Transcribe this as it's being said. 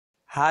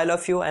Hi all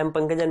of you, I am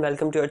Pankaj and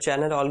welcome to your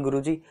channel all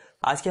गुरुजी।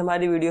 आज की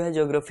हमारी video है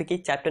geography की।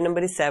 Chapter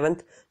number is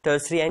 7th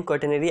tertiary and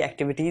क्वेटरनरी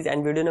activities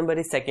and video number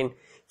is 2nd।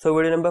 So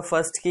video number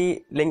 1st की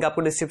link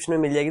आपको description में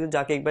मिल जाएगी, तो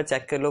जाके एक बार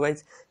चेक कर लो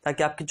गाइज,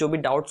 ताकि आपके जो भी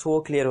डाउट्स हो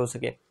वो क्लियर हो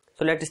सके।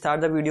 So let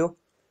start the video.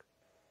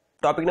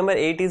 Topic number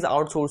 8 is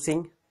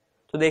outsourcing.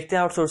 तो देखते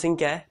हैं आउटसोर्सिंग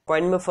क्या है।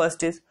 पॉइंट नंबर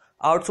 1 इज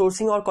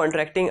आउटसोर्सिंग और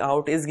contracting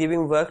out is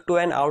giving work to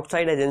an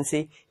outside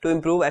agency to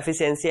improve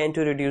efficiency and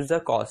to reduce the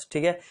cost.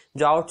 ठीक है,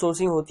 जो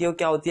outsourcing होती है वो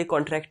क्या होती है?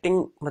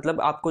 कॉन्ट्रैक्टिंग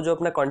मतलब आपको जो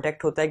अपना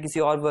कॉन्ट्रैक्ट होता है किसी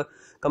और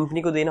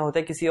कंपनी को देना होता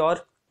है, किसी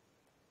और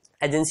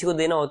एजेंसी को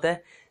देना होता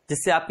है,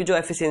 जिससे आपकी जो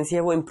एफिशिएंसी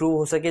है वो इम्प्रूव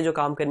हो सके, जो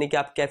काम करने की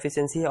आपकी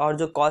एफिशिएंसी है, और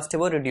जो कॉस्ट है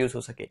वो रिड्यूस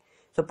हो सके।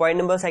 So point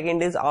number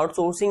 2 is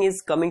outsourcing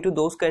is coming to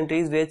those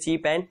countries where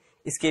cheap and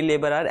skilled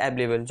labour are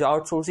available. जो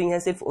आउटसोर्सिंग है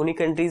सिर्फ उन्हीं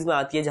कंट्रीज में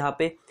आती है जहां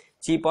पे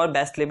चीप और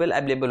बेस्ट लेबर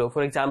अवेलेबल हो।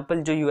 फॉर एग्जांपल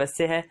जो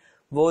यूएसए है,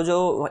 वो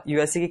जो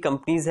यूएसए की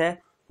कंपनीज है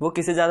वो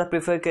किसे ज्यादा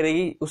प्रेफर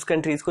करेगी? उस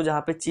कंट्रीज को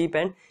जहां पे cheap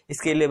and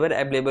skilled labour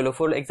available हो।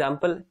 For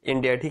example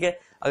India. ठीक है,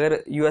 अगर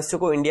यूएसए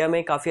को इंडिया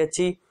में काफी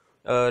अच्छी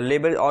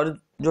लेबर और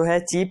जो है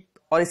चीप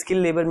और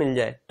स्किल लेबर मिल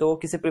जाए तो वो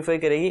किसे प्रेफर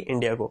करेगी?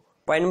 इंडिया को।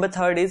 Point number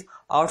 3 is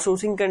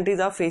outsourcing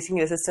countries are facing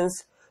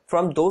resistance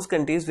from those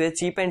countries where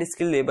cheap and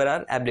skill labour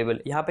are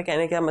available. यहाँ पे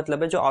कहने का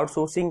मतलब है जो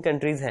आउटसोर्सिंग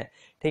कंट्रीज है,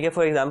 ठीक है,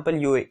 फॉर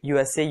एग्जांपल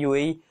यूएसए,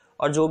 यूएई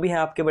और जो भी है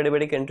आपके बड़े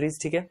बड़े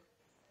कंट्रीज, ठीक है,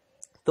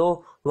 तो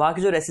वहाँ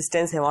की जो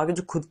रेसिस्टेंस है, वहाँ के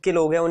जो खुद के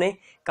लोग हैं उन्हें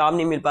काम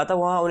नहीं मिल पाता,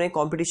 वहाँ उन्हें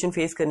कंपटीशन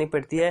फेस करनी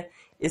पड़ती है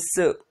इस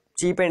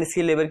चीप एंड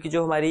स्किल लेबर की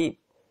जो हमारी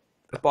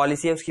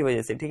पॉलिसी है उसकी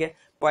वजह से। ठीक है,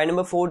 point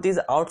number 4 is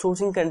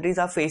outsourcing countries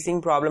are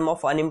facing problem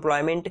of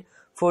unemployment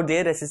for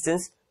their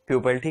resistance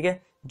people. ठीक है,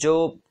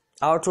 जो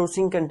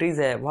आउटसोर्सिंग कंट्रीज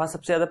है वहाँ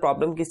सबसे ज्यादा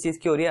प्रॉब्लम किस चीज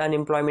की हो रही है?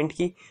 अनएम्प्लॉयमेंट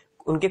की,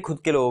 उनके खुद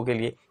के लोगों के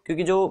लिए,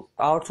 क्योंकि जो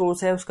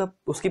आउटसोर्स है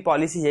उसकी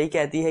पॉलिसी यही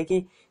कहती है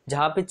कि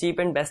जहाँ पे चीप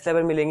एंड बेस्ट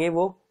लेबर मिलेंगे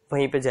वो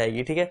वहीं पे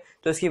जाएगी। ठीक है,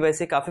 तो इसकी वजह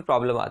से काफी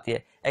प्रॉब्लम आती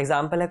है।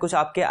 एग्जाम्पल है कुछ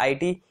आपके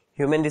आईटी,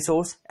 ह्यूमन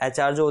रिसोर्स,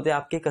 एचआर जो होते हैं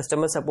आपके,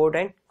 customer support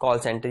and call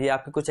centre, ये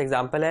आपके कुछ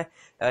एग्जाम्पल है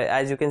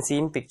as you can see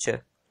in picture.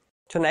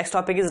 तो next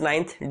topic is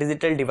 9th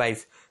digital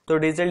device. तो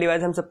डिजिटल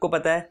डिवाइस हम सबको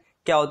पता है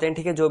क्या होते हैं।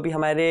 ठीक है, जो भी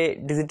हमारे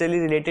डिजिटली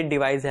रिलेटेड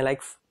डिवाइस है,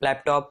 लाइक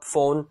लैपटॉप,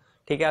 फोन,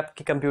 ठीक है,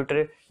 आपके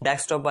कंप्यूटर,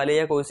 डेस्कटॉप वाले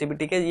या कोई सी भी,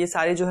 ठीक है, ये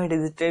सारे जो है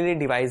डिजिटली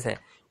डिवाइस है।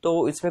 तो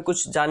इसमें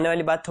कुछ जानने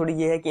वाली बात थोड़ी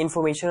ये है कि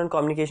इन्फॉर्मेशन एंड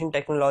कम्युनिकेशन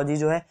टेक्नोलॉजी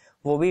जो है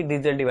वो भी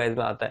डिजिटल डिवाइस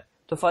में आता है।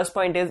 तो first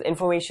point is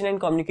information and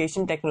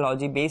communication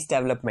technology based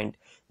development.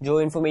 जो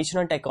इन्फॉर्मेशन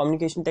और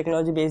कम्युनिकेशन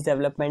टेक्नोलॉजी बेस्ड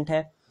डेवलपमेंट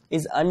है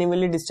is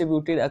unevenly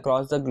distributed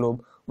across the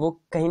globe. वो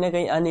कहीं ना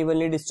कहीं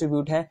अनइवनली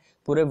डिस्ट्रीब्यूट है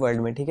पूरे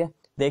वर्ल्ड में। ठीक है,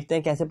 देखते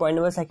हैं कैसे। Point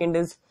number 2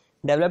 is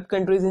developed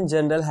countries in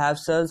general have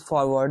surge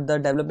forward,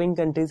 the developing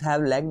countries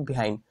have lagged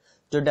behind.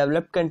 जो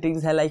डेवलप्ड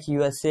कंट्रीज है लाइक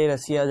यूएसए,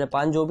 रसिया,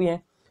 जापान जो भी है,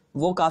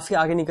 वो काफी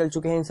आगे निकल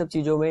चुके हैं इन सब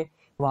चीजों में।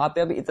 वहां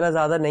पे अब इतना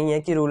ज्यादा नहीं है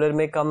कि रूरल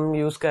में कम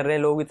यूज कर रहे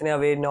हैं लोग, इतने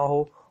अवेयर ना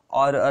हो,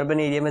 और अर्बन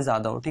एरिया में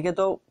ज्यादा हो। ठीक है,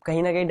 तो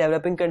कहीं ना कहीं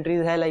डेवलपिंग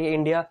कंट्रीज है लाइक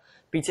इंडिया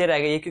पीछे रह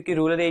गई है, क्योंकि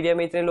रूरल एरिया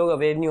में इतने लोग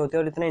अवेयर नहीं होते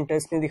और इतना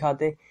इंटरेस्ट नहीं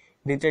दिखाते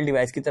डिजिटल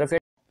डिवाइस की तरफ।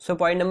 So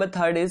point number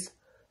 3 is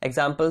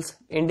examples.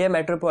 India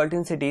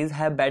metropolitan cities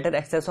have better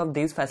access of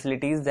these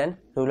facilities then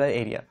rural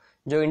area.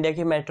 जो इंडिया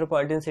की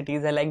मेट्रोपॉलिटन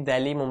सिटीज है लाइक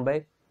दिल्ली, मुंबई,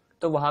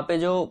 तो वहां पे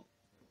जो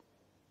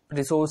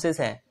रिसोर्सेस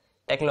हैं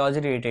टेक्नोलॉजी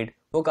रिलेटेड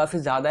वो काफी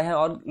ज्यादा है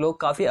और लोग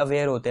काफी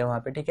अवेयर होते हैं वहां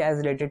पे, ठीक है, age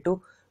related to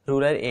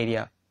rural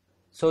area.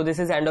 So this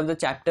is end of the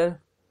chapter.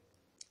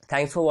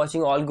 Thanks for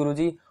watching all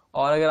गुरुजी।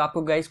 और अगर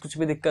आपको गाइस कुछ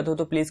भी दिक्कत हो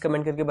तो प्लीज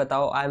कमेंट करके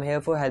बताओ। I am here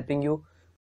for helping you.